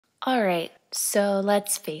Alright, so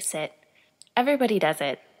let's face it. Everybody does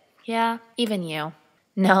it. Yeah, even you.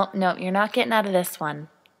 No, you're not getting out of this one.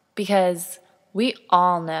 Because we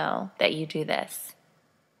all know that you do this.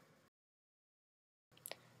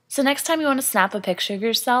 So next time you want to snap a picture of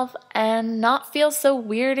yourself and not feel so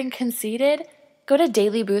weird and conceited, go to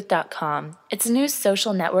Dailybooth.com. It's a new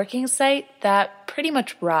social networking site that pretty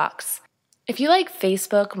much rocks. If you like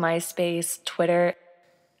Facebook, MySpace, Twitter,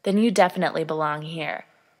 then you definitely belong here.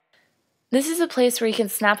 This is a place where you can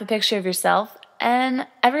snap a picture of yourself and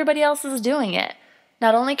everybody else is doing it.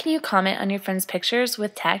 Not only can you comment on your friends' pictures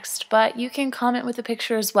with text, but you can comment with a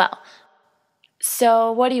picture as well.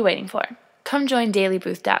 So what are you waiting for? Come join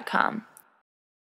Dailybooth.com.